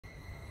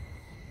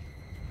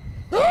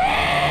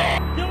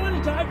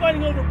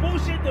fighting over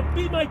bullshit, then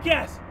be my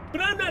guest.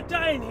 But I'm not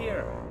dying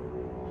here.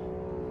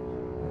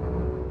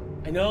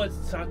 I know it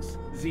sucks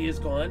Z is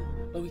gone,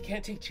 but we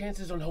can't take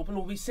chances on hoping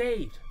we'll be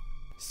saved.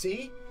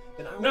 See?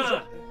 Then I was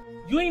Nah,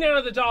 you ain't out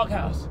of the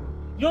doghouse.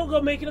 You don't go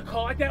making a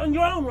call like that on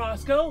your own,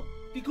 Roscoe.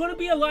 If you're gonna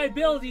be a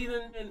liability,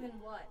 then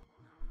what?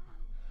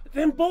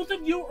 Then both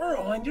of you are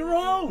on your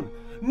own.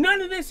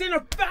 None of this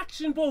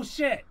interfaction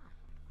bullshit.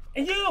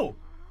 And you,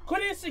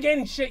 quit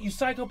instigating shit, you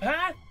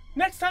psychopath.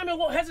 Next time I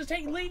won't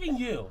hesitate in leaving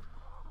you.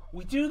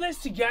 We do this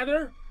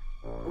together,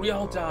 or we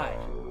all die.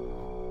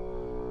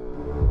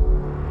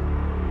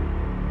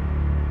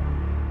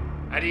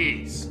 At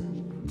ease.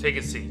 Take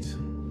a seat.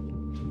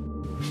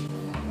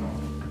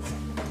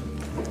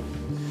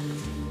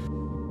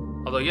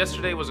 Although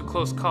yesterday was a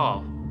close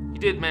call, you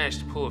did manage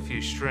to pull a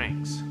few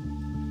strings.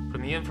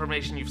 From the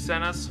information you've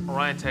sent us,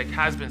 Orion Tech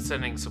has been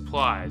sending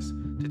supplies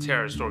to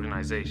terrorist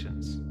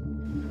organizations.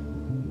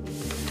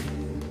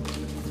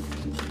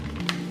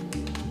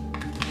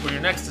 For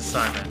your next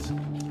assignment,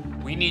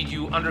 we need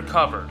you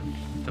undercover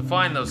to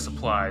find those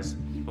supplies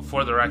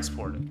before they're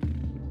exported.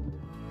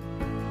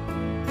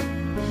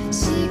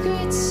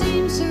 Secrets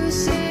seem so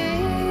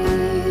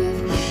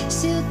safe,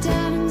 still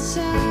down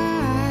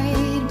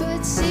inside,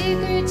 but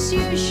secrets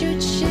you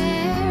should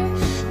share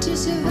to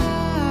survive.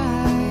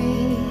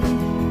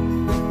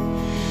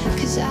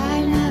 'Cause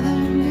I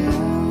never knew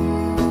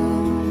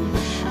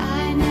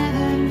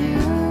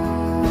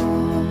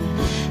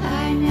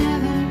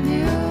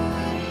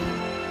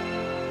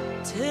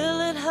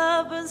till it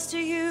happens to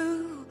you.